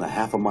ships within a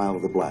half a mile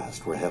of the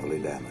blast were heavily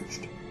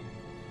damaged.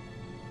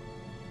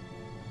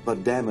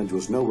 But damage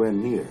was nowhere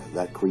near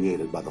that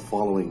created by the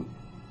following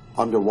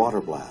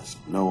underwater blast,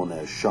 known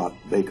as Shot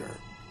Baker.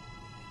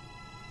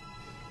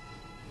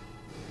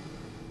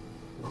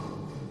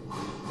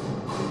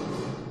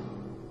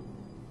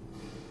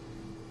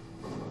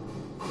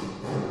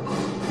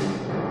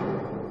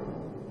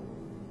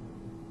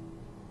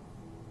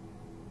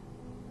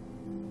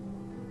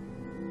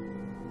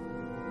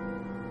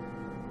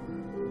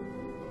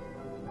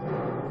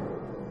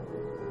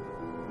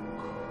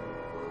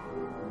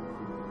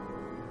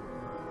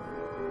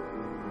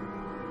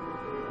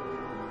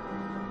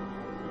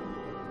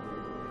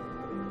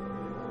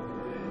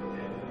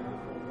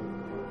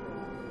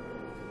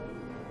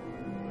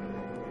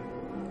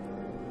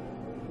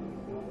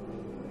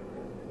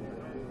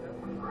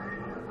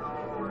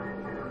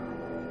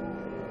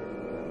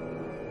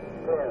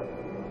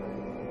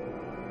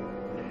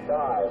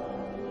 Five,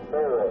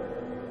 four,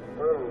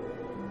 three,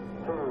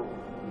 two,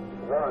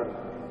 one,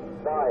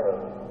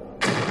 fire.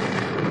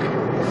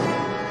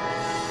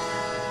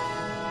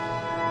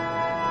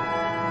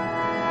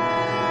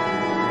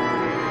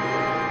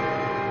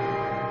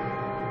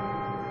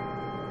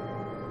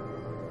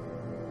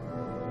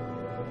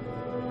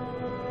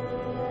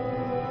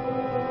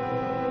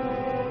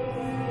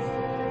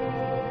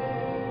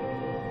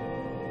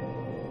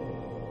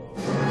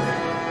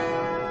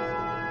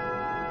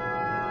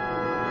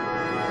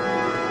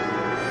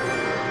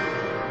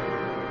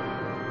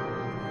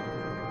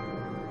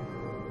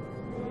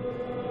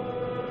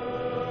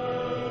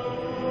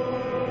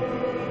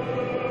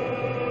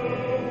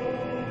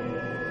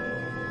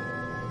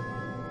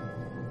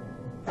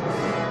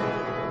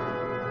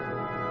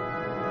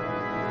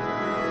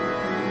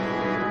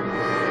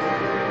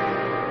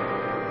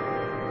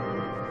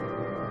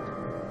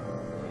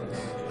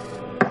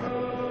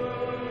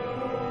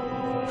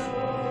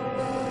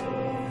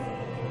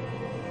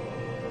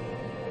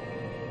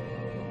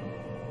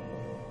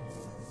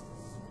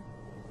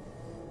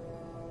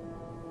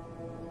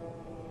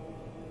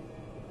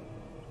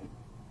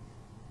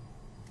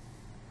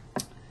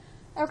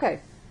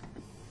 Okay,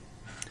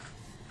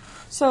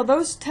 so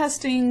those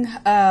testing,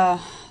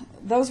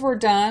 those were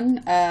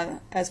done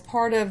as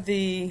part of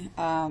the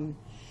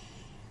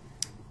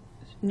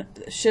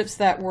ships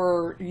that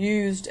were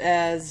used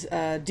as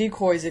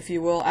decoys, if you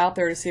will, out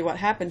there to see what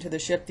happened to the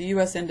ship. The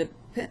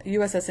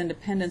USS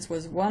Independence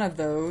was one of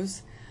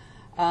those,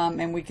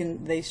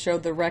 and they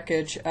showed the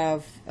wreckage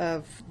of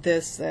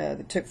this.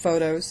 They took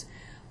photos.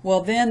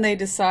 Well, then they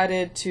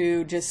decided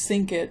to just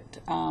sink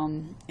it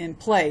in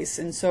place.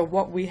 And so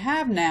what we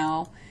have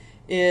now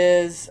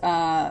is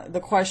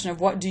the question of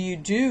what do you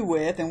do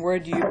with and where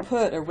do you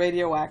put a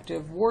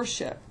radioactive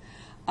warship?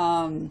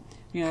 You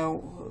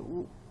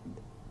know,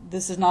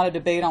 this is not a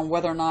debate on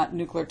whether or not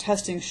nuclear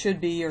testing should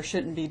be or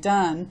shouldn't be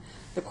done.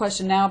 The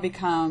question now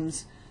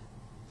becomes,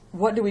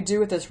 what do we do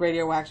with this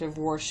radioactive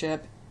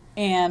warship,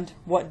 and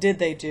what did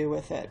they do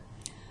with it?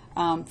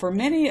 For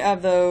many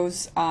of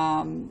those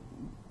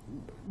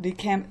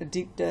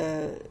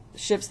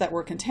ships that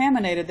were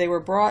contaminated, they were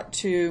brought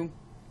to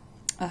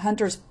a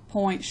Hunters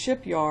Point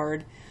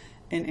shipyard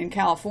in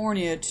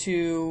California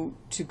to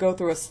go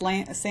through a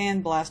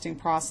sandblasting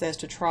process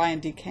to try and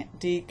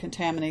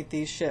decontaminate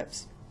these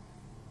ships.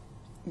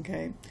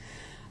 Okay.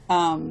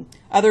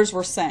 Others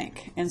were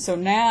sank, and so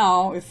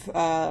now if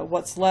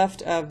what's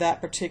left of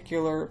that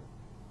particular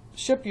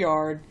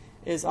shipyard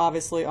is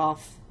obviously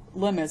off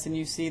limits, and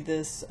you see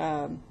this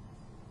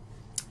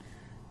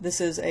this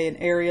is an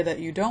area that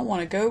you don't want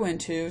to go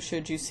into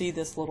should you see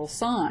this little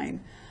sign.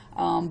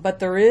 But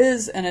there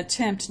is an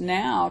attempt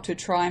now to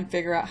try and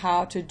figure out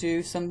how to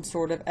do some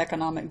sort of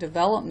economic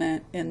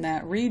development in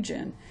that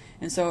region.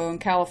 And so in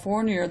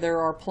California there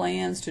are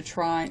plans to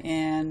try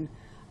and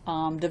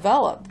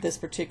develop this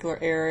particular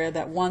area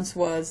that once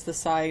was the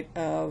site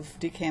of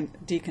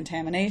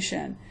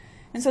decontamination.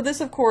 And so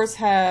this of course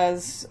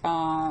has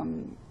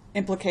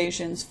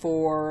implications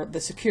for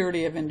the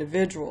security of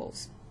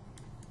individuals.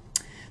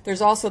 There's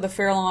also the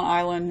Farallon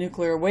Island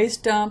nuclear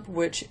waste dump,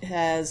 which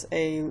has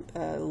a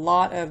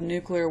lot of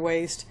nuclear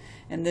waste,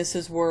 and this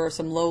is where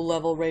some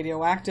low-level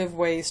radioactive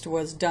waste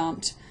was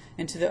dumped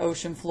into the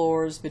ocean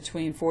floors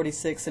between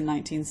 46 and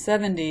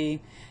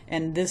 1970,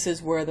 and this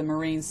is where the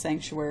marine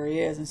sanctuary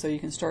is. And so you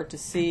can start to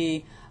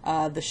see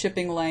the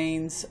shipping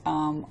lanes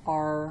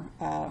are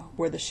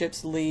where the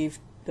ships leave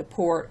the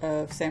port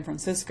of San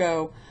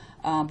Francisco,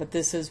 but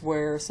this is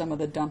where some of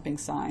the dumping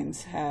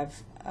signs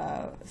have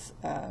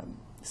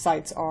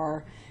sites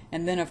are.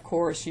 And then of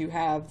course you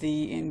have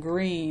in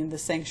green the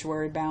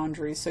sanctuary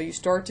boundaries. So you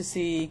start to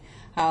see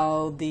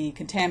how the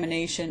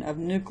contamination of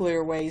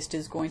nuclear waste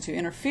is going to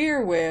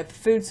interfere with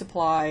food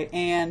supply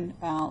and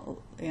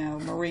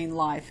marine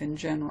life in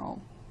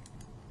general.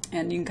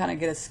 And you can kind of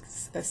get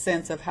a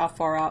sense of how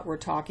far out we're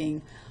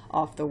talking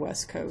off the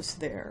west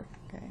coast there.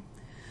 Okay.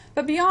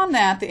 But beyond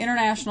that, the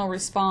international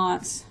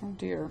response, oh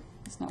dear,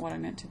 that's not what I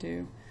meant to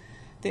do.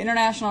 The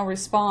international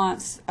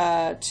response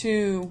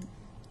to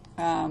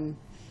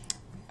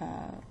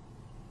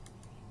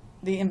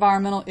the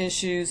environmental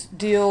issues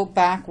deal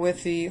back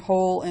with the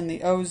hole in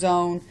the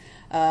ozone.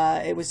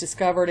 It was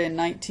discovered in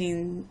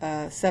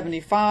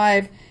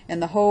 1975,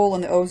 and the hole in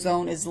the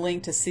ozone is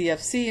linked to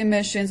CFC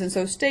emissions, and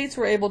so states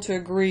were able to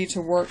agree to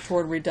work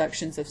toward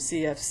reductions of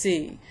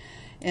CFC.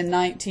 In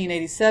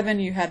 1987,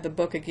 you had the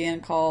book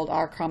again called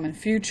Our Common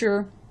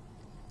Future.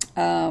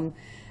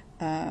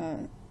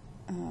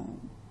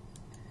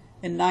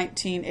 In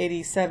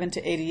 1987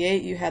 to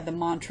 88, you had the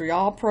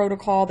Montreal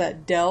Protocol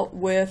that dealt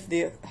with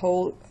the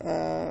hole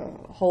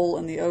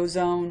in the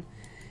ozone.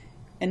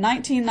 In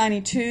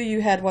 1992,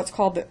 you had what's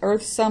called the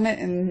Earth Summit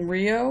in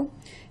Rio,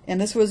 and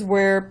this was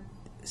where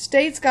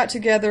states got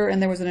together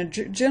and there was a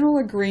general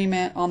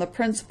agreement on the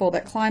principle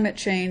that climate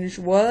change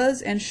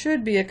was and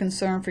should be a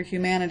concern for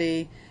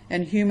humanity,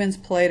 and humans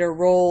played a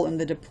role in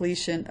the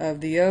depletion of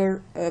the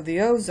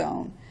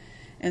ozone.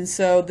 And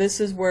so this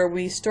is where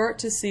we start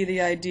to see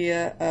the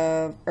idea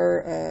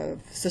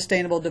of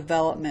sustainable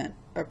development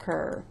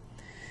occur.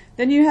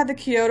 Then you had the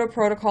Kyoto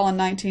Protocol in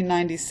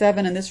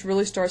 1997, and this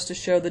really starts to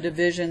show the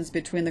divisions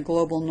between the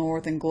global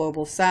north and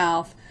global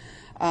south,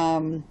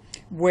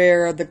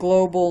 where the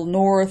global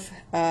north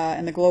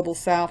and the global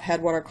south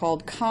had what are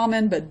called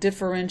common but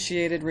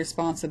differentiated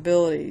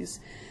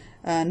responsibilities.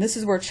 And this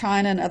is where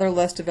China and other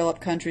less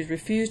developed countries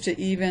refused to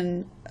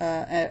even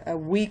a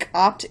weak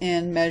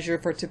opt-in measure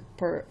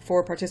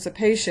for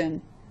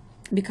participation,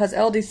 because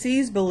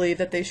LDCs believed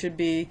that they should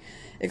be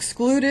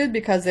excluded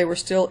because they were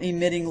still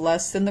emitting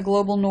less than the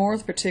global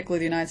north, particularly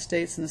the United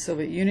States and the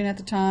Soviet Union at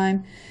the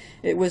time.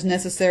 It was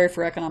necessary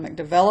for economic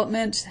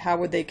development. How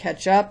would they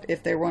catch up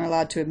if they weren't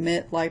allowed to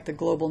emit like the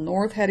global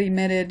north had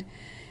emitted?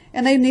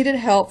 And they needed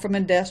help from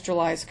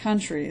industrialized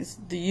countries.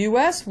 The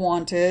U.S.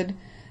 wanted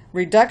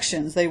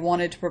reductions. They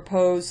wanted to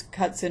propose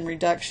cuts in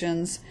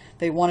reductions.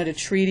 They wanted a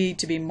treaty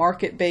to be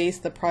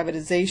market-based, the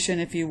privatization,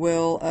 if you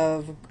will,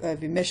 of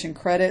emission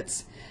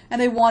credits.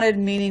 And they wanted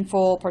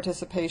meaningful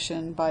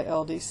participation by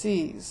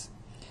LDCs.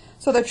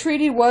 So the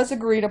treaty was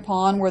agreed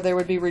upon where there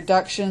would be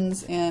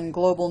reductions in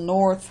global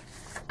north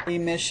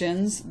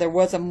emissions. There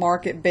was a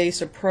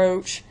market-based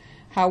approach.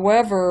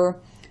 However,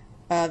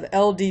 the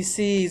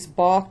LDCs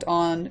balked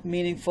on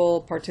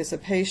meaningful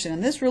participation,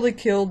 and this really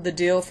killed the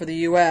deal for the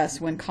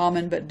U.S. when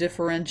common but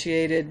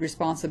differentiated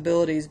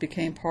responsibilities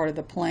became part of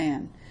the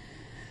plan.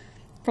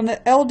 From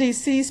the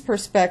LDC's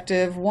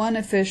perspective, one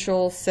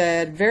official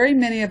said, "Very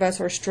many of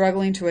us are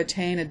struggling to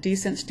attain a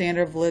decent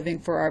standard of living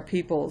for our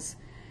peoples,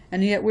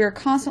 and yet we are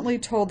constantly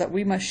told that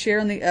we must share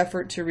in the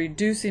effort to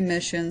reduce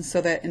emissions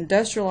so that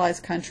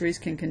industrialized countries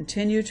can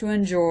continue to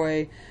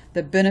enjoy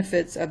the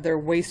benefits of their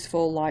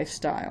wasteful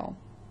lifestyle."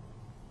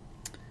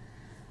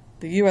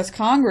 The U.S.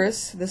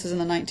 Congress, this is in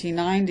the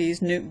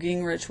 1990s, Newt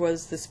Gingrich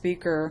was the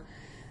speaker,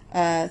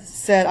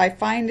 said, "I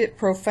find it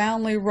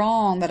profoundly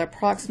wrong that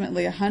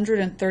approximately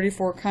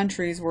 134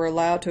 countries were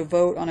allowed to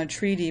vote on a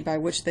treaty by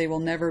which they will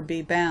never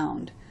be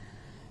bound."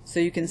 So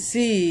you can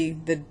see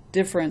the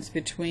difference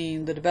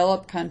between the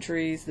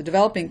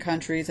developing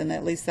countries, and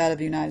at least that of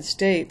the United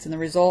States. And the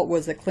result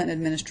was the Clinton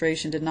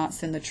administration did not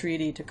send the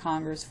treaty to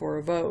Congress for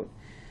a vote.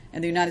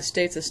 And the United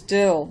States is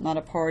still not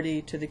a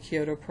party to the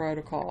Kyoto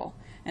Protocol.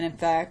 And in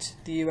fact,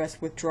 the U.S.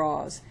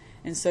 withdraws.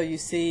 And so you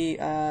see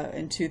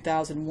in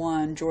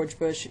 2001, George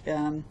Bush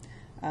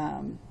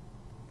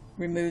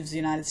removes the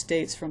United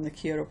States from the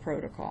Kyoto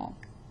Protocol.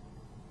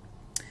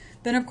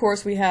 Then, of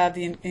course, we have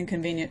The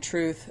Inconvenient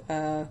Truth.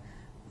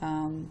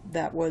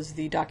 That was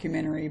the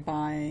documentary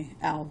by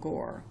Al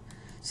Gore.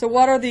 So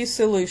what are these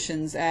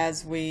solutions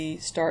as we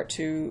start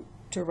to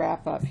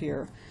wrap up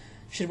here?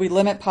 Should we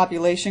limit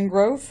population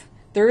growth?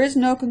 There is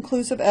no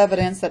conclusive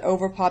evidence that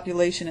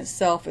overpopulation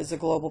itself is a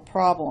global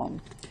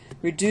problem.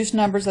 Reduced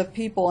numbers of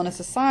people in a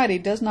society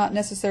does not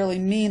necessarily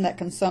mean that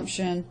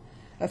consumption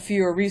of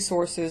fewer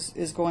resources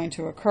is going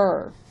to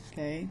occur.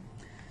 Okay.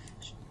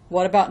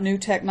 What about new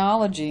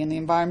technology and the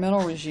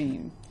environmental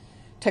regime?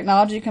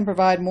 Technology can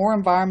provide more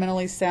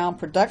environmentally sound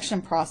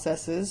production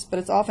processes, but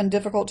it's often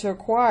difficult to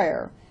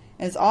acquire,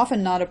 and is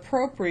often not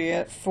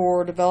appropriate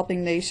for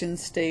developing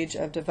nations' stage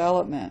of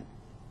development.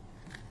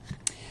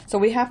 So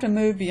we have to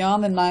move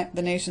beyond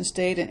the nation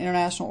state, and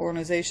international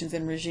organizations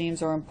and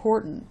regimes are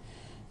important.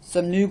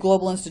 Some new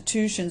global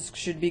institutions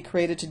should be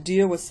created to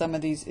deal with some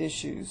of these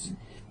issues,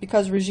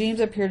 because regimes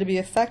appear to be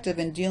effective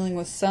in dealing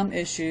with some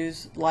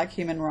issues like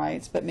human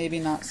rights, but maybe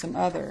not some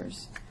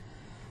others.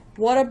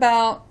 What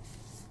about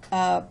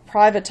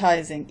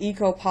privatizing,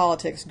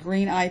 eco-politics,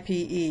 green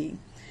IPE?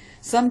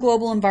 Some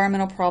global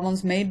environmental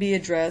problems may be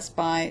addressed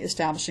by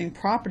establishing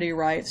property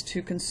rights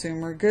to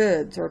consumer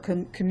goods or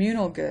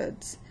communal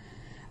goods,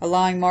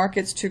 allowing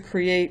markets to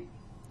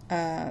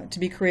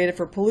be created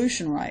for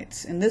pollution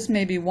rights. And this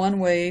may be one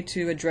way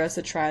to address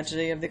the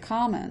tragedy of the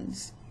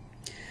commons.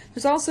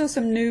 There's also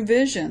some new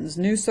visions.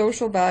 New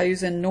social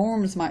values and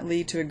norms might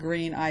lead to a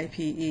green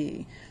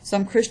IPE.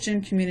 Some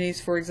Christian communities,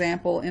 for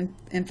example,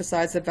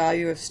 emphasize the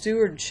value of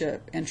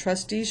stewardship and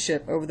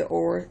trusteeship over the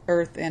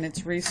earth and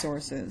its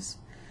resources.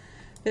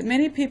 But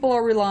many people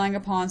are relying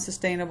upon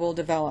sustainable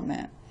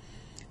development.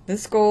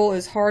 This goal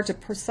is hard to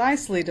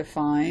precisely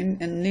define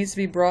and needs to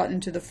be brought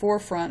into the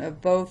forefront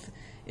of both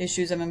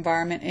issues of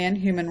environment and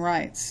human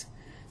rights.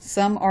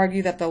 Some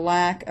argue that the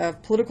lack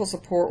of political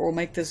support will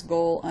make this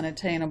goal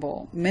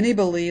unattainable. Many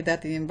believe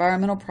that the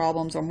environmental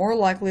problems are more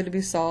likely to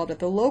be solved at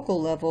the local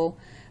level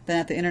than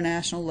at the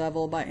international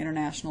level by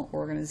international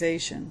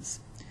organizations.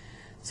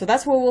 So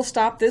that's where we'll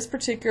stop this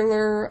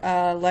particular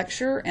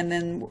lecture, and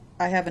then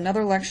I have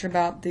another lecture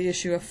about the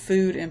issue of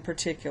food in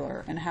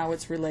particular and how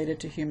it's related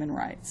to human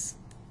rights.